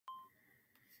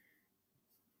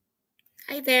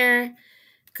Hi there.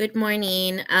 Good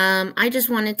morning. I just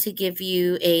wanted to give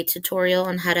you a tutorial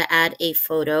on how to add a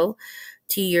photo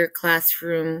to your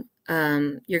classroom,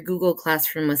 your Google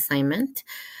Classroom assignment.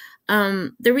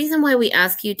 The reason why we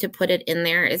ask you to put it in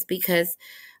there is because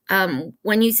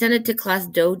when you send it to Class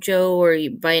Dojo or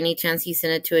by any chance you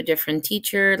send it to a different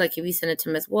teacher, like if you send it to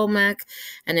Ms. Womack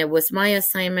and it was my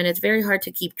assignment, it's very hard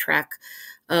to keep track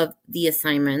of the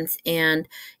assignments. And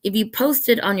if you post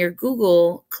it on your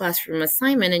Google Classroom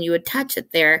assignment and you attach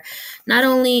it there, not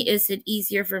only is it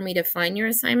easier for me to find your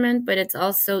assignment, but it's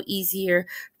also easier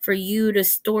for you to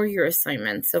store your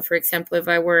assignment. So for example, if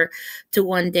I were to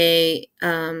one day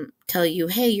tell you,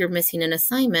 hey, you're missing an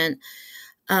assignment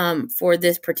for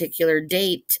this particular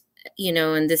date,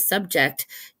 in this subject,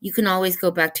 you can always go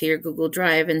back to your Google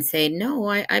Drive and say, no,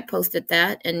 I posted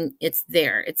that and it's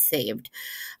there, it's saved.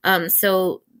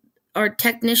 So our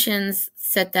technicians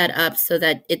set that up so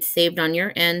that it's saved on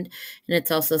your end and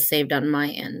it's also saved on my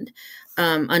end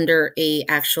under a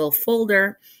actual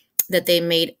folder that they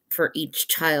made for each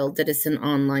child that is an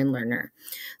online learner.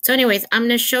 So anyways, I'm going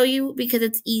to show you because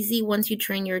it's easy. Once you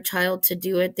train your child to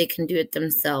do it, they can do it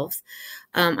themselves.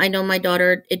 I know my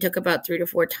daughter, it took about 3 to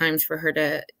 4 times for her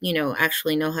to,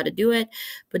 actually know how to do it,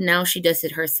 but now she does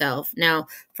it herself. Now,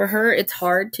 for her, it's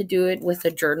hard to do it with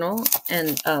a journal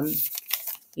and,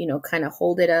 kind of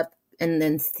hold it up and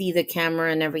then see the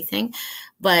camera and everything.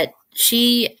 But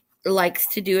she likes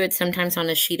to do it sometimes on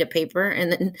a sheet of paper,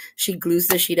 and then she glues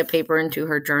the sheet of paper into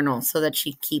her journal so that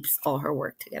she keeps all her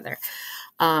work together.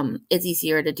 It's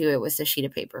easier to do it with a sheet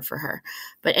of paper for her.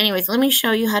 But anyways, let me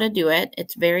show you how to do it.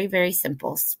 It's very, very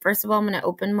simple. First of all, I'm going to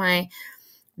open my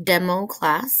demo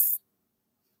class.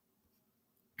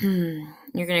 You're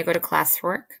going to go to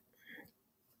classwork.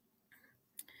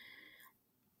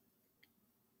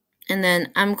 And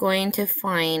then I'm going to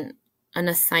find an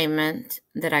assignment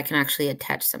that I can actually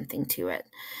attach something to it.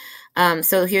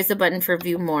 So here's the button for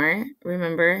view more.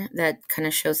 Remember, that kind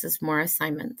of shows us more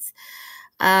assignments.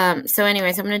 So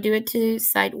anyways, I'm going to do it to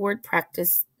Sight Word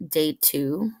Practice Day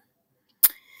 2.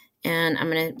 And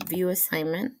I'm going to view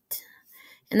assignment.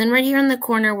 And then right here in the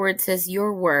corner where it says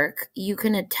your work, you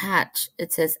can attach,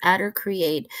 it says add or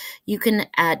create. You can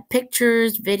add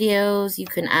pictures, videos, you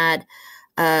can add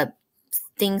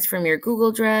things from your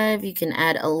Google Drive. You can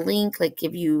add a link, like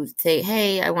if you say,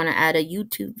 hey, I want to add a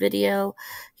YouTube video,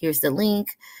 here's the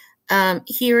link.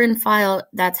 Here in file,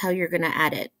 that's how you're going to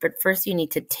add it. But first you need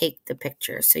to take the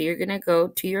picture. So you're going to go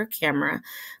to your camera,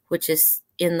 which is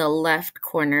in the left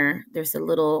corner. There's a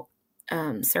little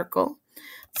circle.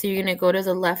 So you're going to go to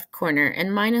the left corner,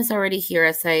 and mine is already here.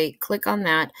 As I click on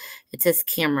that, it says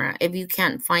camera. If you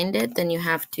can't find it, then you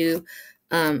have to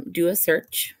do a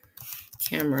search,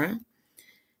 camera,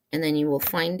 and then you will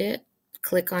find it,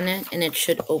 click on it, and it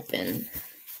should open.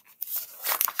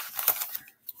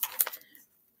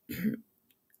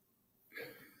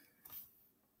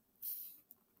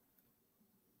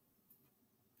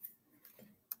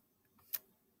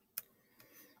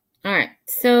 All right,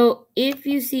 so if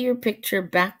you see your picture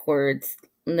backwards,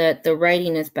 that the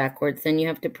writing is backwards, then you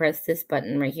have to press this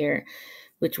button right here,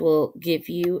 which will give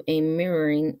you a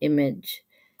mirroring image,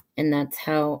 and that's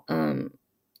how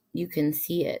you can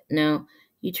see it. Now,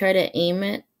 you try to aim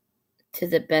it to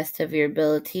the best of your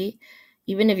ability,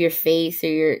 even if your face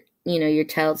or your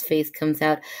child's face comes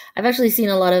out. I've actually seen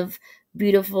a lot of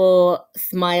beautiful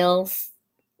smiles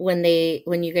when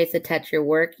you guys attach your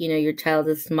work. Your child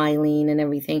is smiling and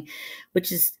everything,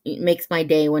 which makes my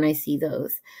day when I see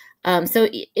those. So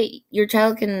your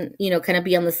child can kind of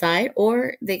be on the side,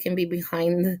 or they can be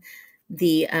behind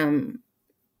the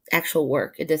actual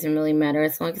work. It doesn't really matter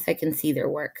as long as I can see their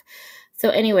work. So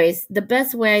anyways, the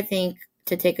best way I think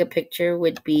to take a picture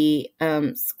would be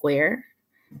square.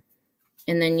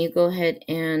 And then you go ahead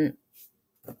and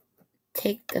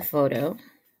take the photo.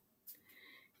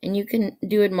 And you can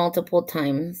do it multiple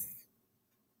times,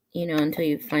 until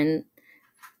you find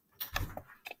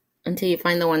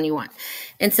the one you want.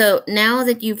 And so now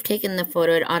that you've taken the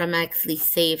photo, it automatically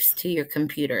saves to your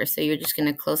computer. So you're just going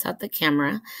to close out the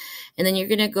camera, and then you're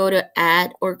going to go to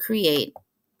add or create,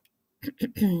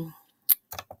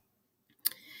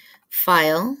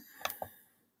 file.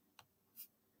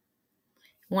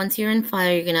 Once you're in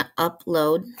file, you're going to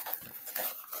upload,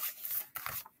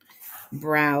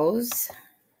 browse,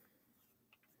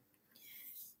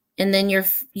 and then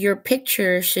your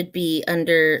picture should be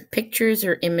under pictures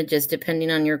or images, depending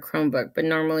on your Chromebook, but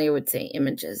normally it would say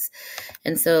images.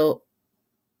 And so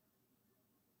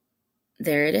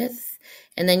there it is.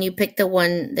 And then you pick the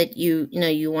one that you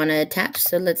want to attach.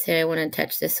 So let's say I want to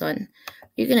attach this one.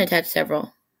 You can attach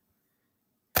several.